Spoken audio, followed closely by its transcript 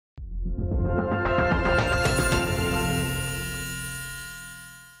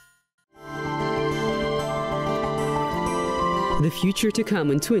The future to come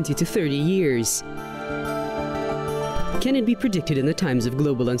in 20 to 30 years. Can it be predicted in the times of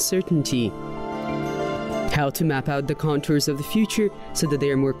global uncertainty? How to map out the contours of the future so that they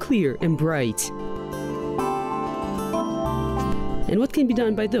are more clear and bright. And what can be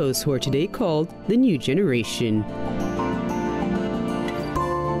done by those who are today called the new generation?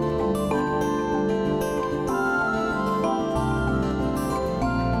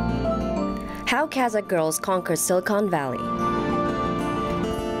 How Kazakh girls conquer Silicon Valley.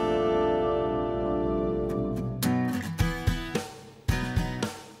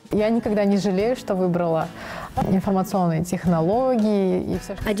 Я никогда не жалею, что выбрала информационные технологии и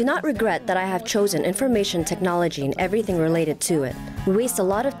все. I do not regret that I have chosen information technology and everything related to it. We waste a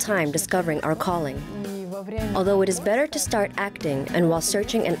lot of time discovering our calling. Although it is better to start acting, and while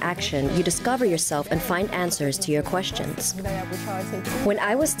searching and action, you discover yourself and find answers to your questions. When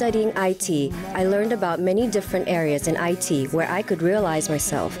I was studying IT, I learned about many different areas in IT where I could realize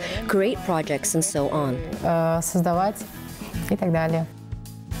myself, create projects, and so on. Создавать и так далее.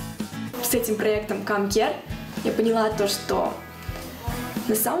 С этим проектом QamCare я поняла то, что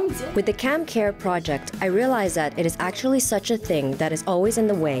на самом деле... With the QamCare project, I realized that it is actually such a thing that is always in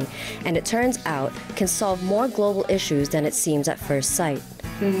the way, and it turns out can solve more global issues than it seems at first sight.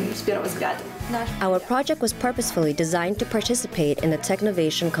 С первого взгляда. Our project was purposefully designed to participate in the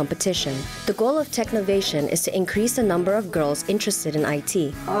Technovation competition. The goal of Technovation is to increase the number of girls interested in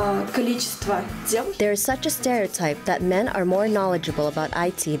IT. Количество девушек. There is such a stereotype that men are more knowledgeable about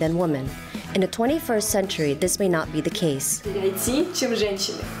IT than women. In the 21st century, this may not be the case. IT, чем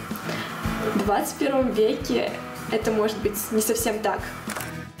женщины. В 21 веке это может быть не совсем так.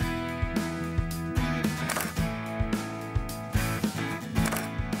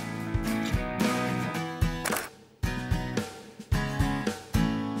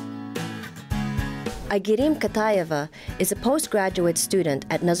 Aigerim Katayeva is a postgraduate student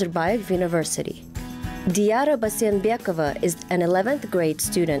at Nazarbayev University. Diyara Beysenbekova is an 11th grade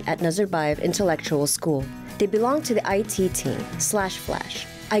student at Nazarbayev Intellectual School. They belong to the IT team, /Flash.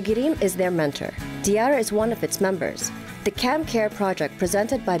 Aigerim is their mentor. Diyara is one of its members. The QamCare project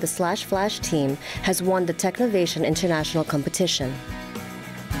presented by the /Flash team has won the Technovation international competition.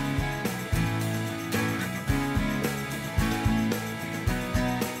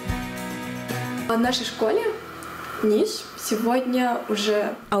 В нашей школе НИШ сегодня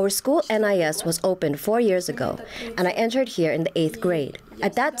уже... Our school NIS was opened 4 years ago, and I entered here in the 8th grade.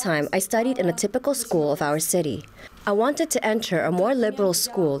 At that time, I studied in a typical school of our city. I wanted to enter a more liberal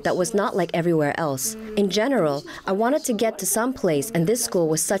school that was not like everywhere else. In general, I wanted to get to some place, and this school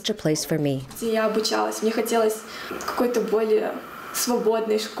was such a place for me. Я обучалась. Мне хотелось какой-то более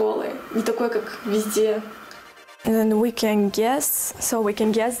свободной школы, не такой, как везде. And then we can guess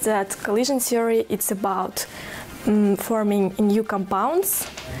that collision theory it's about forming new compounds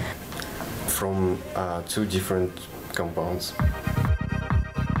from two different compounds.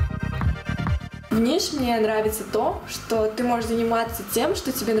 В НИШ мне нравится то, что ты можешь заниматься тем,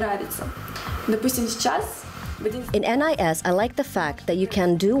 что тебе нравится. Допустим, сейчас in NIS, I like the fact that you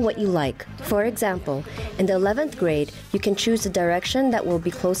can do what you like. For example, in the 11th grade, you can choose the direction that will be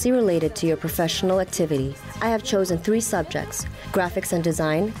closely related to your professional activity. I have chosen 3 subjects: graphics and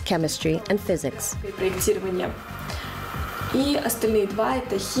design, chemistry, and physics. Проектирование. И остальные 2 —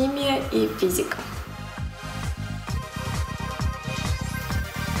 это химия и физика.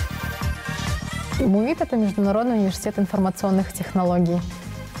 МУИТ — это Международный университет информационных технологий.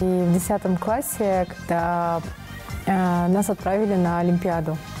 И в 10 классе, когда нас отправили на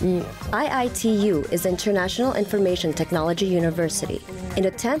Олимпиаду. IITU is the International Information Technology University. In the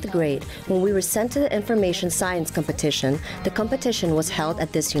 10th grade, when we were sent to the Information Science competition, the competition was held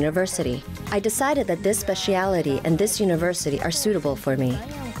at this university. I decided that this specialty and this university are suitable for me.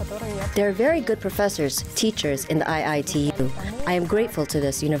 There are very good professors, teachers in the IITU. I am grateful to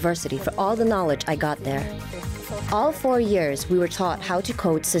this university for all the knowledge I got there. All 4 years, we were taught how to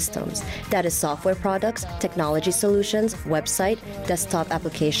code systems, that is software products, technology solutions, website, desktop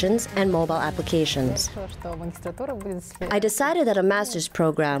applications, and mobile applications. I decided that a master's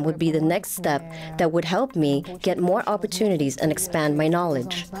program would be the next step that would help me get more opportunities and expand my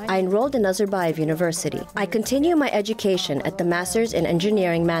knowledge. I enrolled in Nazarbayev University. I continue my education at the Master's in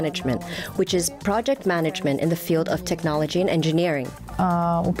Engineering Management, which is project management in the field of technology and engineering.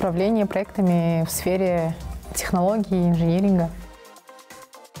 Управление проектами в сфере технологий, инжиниринга.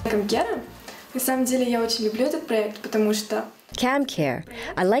 QamCare. На самом деле я очень люблю этот проект, потому что QamCare.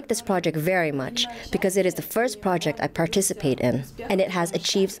 I like this project very much because it is the first project I participate in, and it has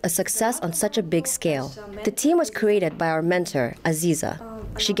achieved a success on such a big scale. The team was created by our mentor, Aziza.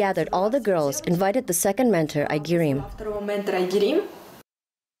 She gathered all the girls, invited the second mentor, Aigerim. Второго ментора Aigerim.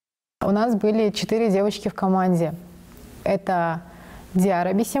 У нас были 4 девочки в команде. Это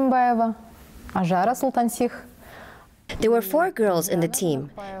Diyara Beysenbekova, Aigerim Katayeva. There were 4 girls in the team: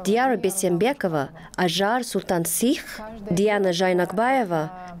 Diyara Beysenbekova, Aigerim Katayeva, Diana Nazarbayev,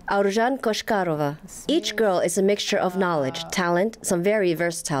 Aurjan Koshkarova. Each girl is a mixture of knowledge, talent, some very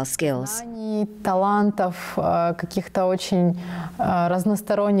versatile skills. Талантов, каких-то очень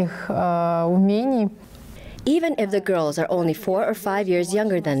разносторонних умений. Even if the girls are only 4 or 5 years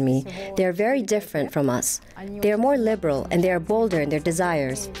younger than me, they are very different from us. They are more liberal and they are bolder in their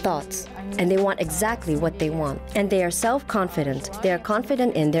desires, thoughts, and they want exactly what they want. And they are self-confident, they are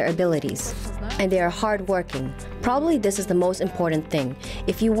confident in their abilities, and they are hard-working. Probably this is the most important thing.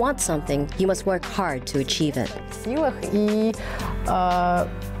 If you want something, you must work hard to achieve it. И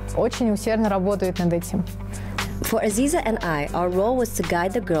очень усердно работают над этим. For Aziza and I, our role was to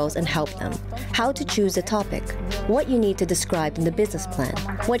guide the girls and help them. How to choose a topic, what you need to describe in the business plan,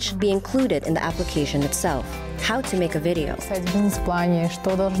 what should be included in the application itself, how to make a video. В бизнес-плане,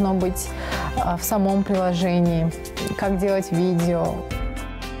 что должно быть в самом приложении, как делать видео.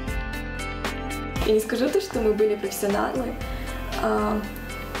 И не скажу то, что мы были профессионалы.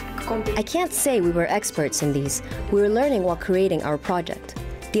 I can't say we were experts in these. We were learning while creating our project.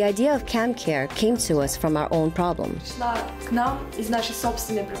 The idea of QamCare came to us from our own problems.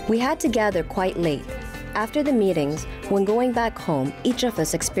 We had to gather quite late. After the meetings, when going back home, each of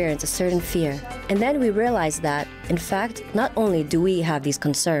us experienced a certain fear. And then we realized that, in fact, not only do we have these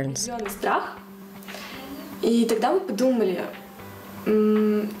concerns. И тогда мы подумали,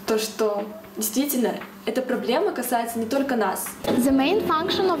 то, что действительно эта проблема касается не только нас. The main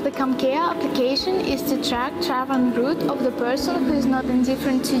function of the QamCare application is to track travel route of the person who is not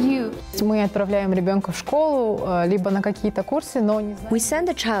indifferent to you. Мы отправляем ребенка в школу, либо на какие-то курсы, но не знаем. We send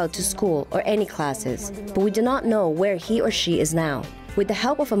a child to school or any classes, but we do not know where he or she is now. With the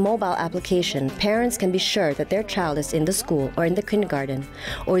help of a mobile application, parents can be sure that their child is in the school or in the kindergarten,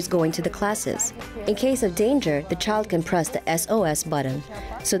 or is going to the classes. In case of danger, the child can press the SOS button,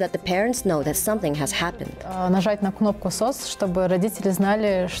 so that the parents know that something has happened. Нажать на кнопку SOS, чтобы родители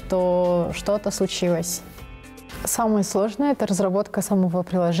знали, что что-то случилось. Самое сложное – это разработка самого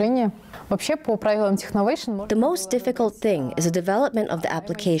приложения. Вообще, по правилам Technovation… The most difficult thing is the development of the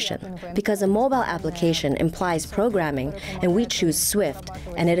application, because a mobile application implies programming, and we choose Swift,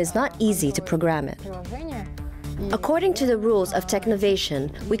 and it is not easy to program it. According to the rules of Technovation,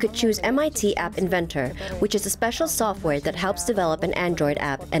 we could choose MIT App Inventor, which is a special software that helps develop an Android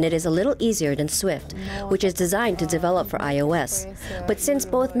app, and it is a little easier than Swift, which is designed to develop for iOS. But since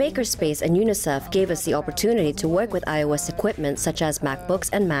both Makerspace and UNICEF gave us the opportunity to work with iOS equipment such as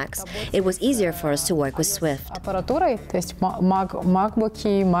MacBooks and Macs, it was easier for us to work with Swift. Аппаратурой, то есть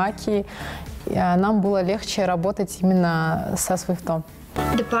MacBook'и, Mac'и, нам было легче работать именно со Swift'ом.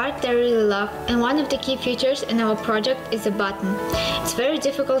 The part that I really love, and one of the key features in our project, is the button. It's very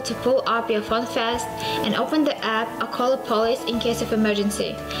difficult to pull up your phone fast and open the app or call the police in case of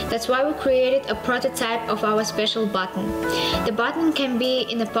emergency. That's why we created a prototype of our special button. The button can be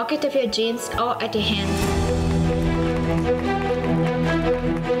in the pocket of your jeans or at your hand.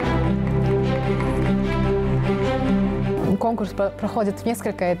 Конкурс проходит в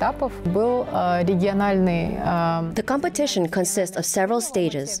несколько этапов. Был региональный. The competition consists of several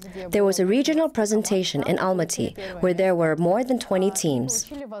stages. There was a regional presentation in Almaty, where there were more than 20 teams.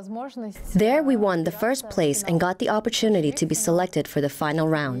 There we won the first place and got the opportunity to be selected for the final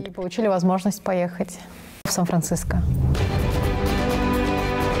round. Получили возможность поехать в Сан-Франциско.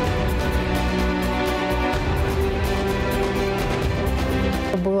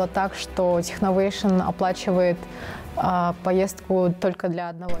 Было так, что Technovation оплачивает поездку только для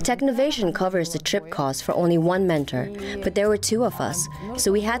одного. Technovation covers the trip cost for only one mentor, but there were 2 of us,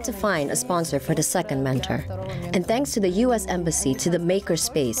 so we had to find a sponsor for the second mentor. And thanks to the U.S. Embassy to the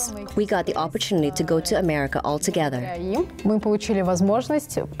Makerspace, we got the opportunity to go to America all together. Мы получили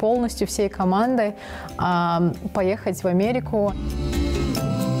возможность полностью всей командой поехать в Америку.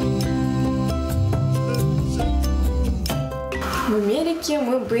 В Америке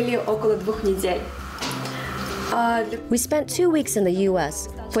мы были около 2 недель. We spent 2 weeks in the U.S.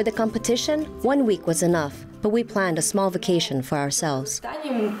 For the competition, 1 week was enough, but we planned a small vacation for ourselves.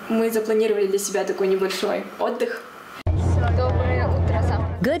 Мы запланировали для себя такой небольшой отдых.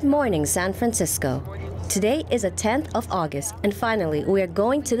 Good morning, San Francisco. Today is the 10th of August, and finally, we are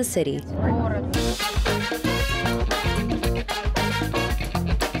going to the city.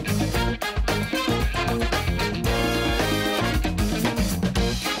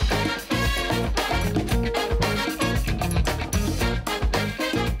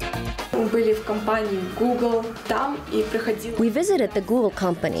 были в компании Google там и проходили. We visited the Google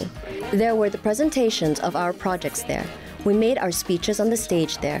company. There were the presentations of our projects there. We made our speeches on the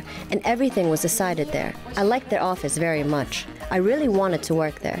stage there, and everything was decided there. I liked their office very much. I really wanted to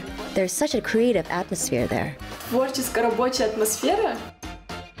work there. There's such a creative atmosphere there. Творческая рабочая атмосфера.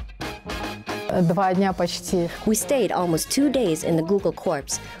 2 дня почти. We stayed almost 2 days in the Google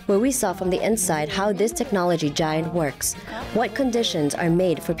Corps, where we saw from the inside how this technology giant works, what conditions are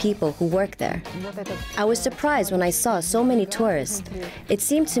made for people who work there. I was surprised when I saw so many tourists. It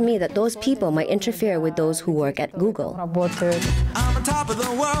seemed to me that those people might interfere with those who work at Google. Работают. I'm on top of the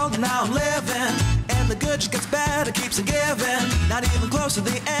world, now I'm living. And the good just gets better, keeps on giving. Not even close to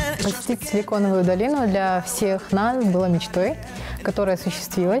the end. Посетить Силиконовую долину для всех нас было мечтой, которая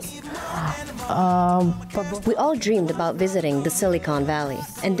осуществилась. We all dreamed about visiting the Silicon Valley,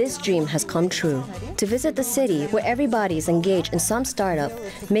 and this dream has come true. To visit the city where everybody is engaged in some startup,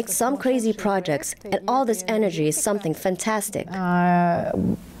 make some crazy projects, and all this energy is something fantastic. Это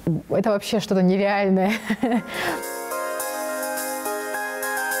вообще что-то нереальное.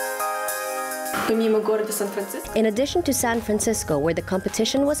 In addition to San Francisco, where the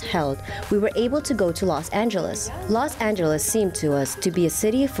competition was held, we were able to go to Los Angeles. Los Angeles seemed to us to be a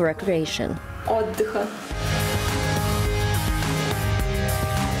city for recreation. Отдыха.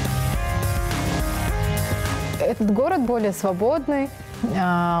 Этот город более свободный,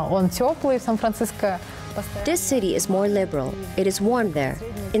 он теплый, Сан-Франциско. This city is more liberal. It is warm there.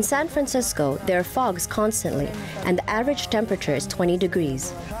 In San Francisco, there are fogs constantly, and the average temperature is 20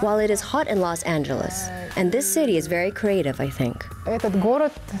 degrees, while it is hot in Los Angeles. And this city is very creative, I think. Этот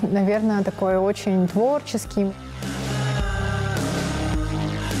город, наверное, такой очень творческий.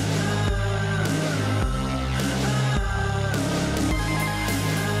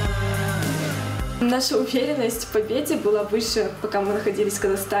 Наша уверенность в победе была выше, пока мы находились в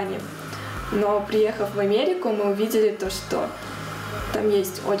Казахстане. Но приехав в Америку, мы увидели то, что там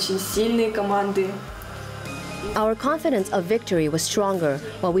есть очень сильные команды. Our confidence of victory was stronger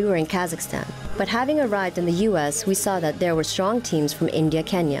while we were in Kazakhstan. But having arrived in the US, we saw that there were strong teams from India,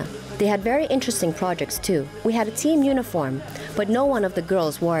 Kenya. They had very interesting projects too. We had a team uniform, but no one of the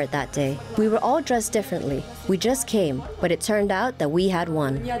girls wore it that day. We were all dressed differently. We just came, but it turned out that we had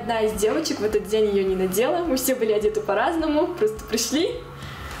won. Ни одна из девочек в этот день ее не надела. Мы все были одеты по-разному, просто пришли,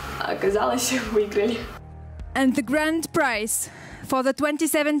 а оказалось, выиграли. And the grand prize for the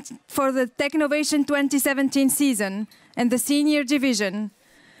Technovation 2017 season and the senior division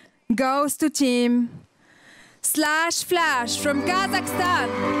goes to team /Flash from Kazakhstan.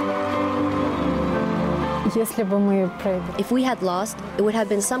 Если бы мы проиграли. If we had lost, it would have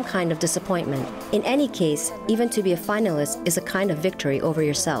been some kind of disappointment. In any case, even to be a finalist is a kind of victory over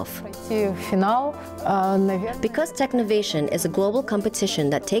yourself. Финал, Because Technovation is a global competition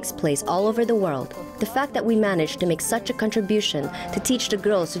that takes place all over the world, the fact that we managed to make such a contribution to teach the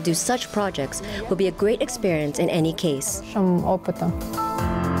girls to do such projects will be a great experience in any case. Опытом.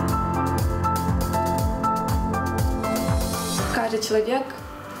 Каждый человек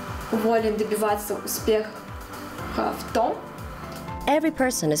волен добиваться успеха в том. Every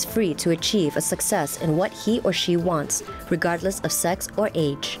person is free to achieve a success in what he or she wants, regardless of sex or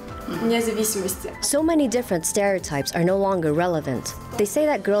age. Вне зависимости. So many different stereotypes are no longer relevant. They say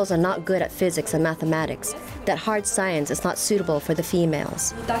that girls are not good at physics and mathematics, that hard science is not suitable for the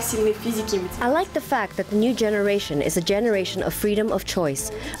females. Не так сильны физики и математики. I like the fact that the new generation is a generation of freedom of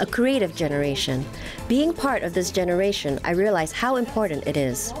choice, a creative generation. Being part of this generation, I realize how important it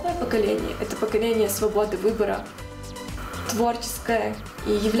is. Новое поколение – это поколение свободы выбора, творческое.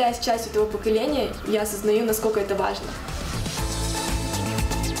 И являясь частью этого поколения, я осознаю, насколько это важно.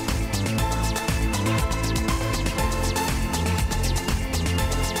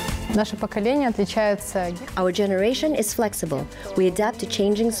 Наше поколение отличается. Our generation is flexible. We adapt to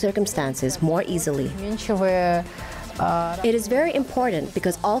changing circumstances more easily. Меньшевые. It is very important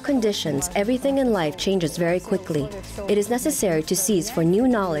because all conditions, everything in life changes very quickly. It is necessary to seize for new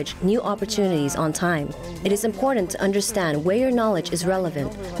knowledge, new opportunities on time. It is important to understand where your knowledge is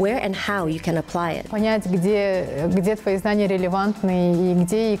relevant, where and how you can apply it. Понять, где твои знания релевантны, и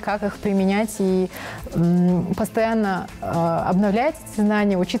где и как их применять, и постоянно обновлять эти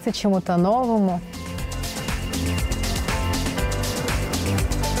знания, учиться чему-то новому.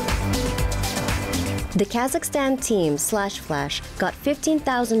 The Kazakhstan team /Flash got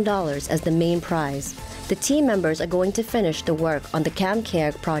 $15,000 as the main prize. The team members are going to finish the work on the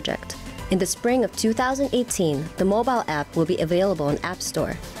QamCare project. In the spring of 2018, the mobile app will be available on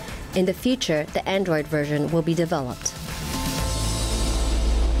Appstore. In the future, the Android version will be developed.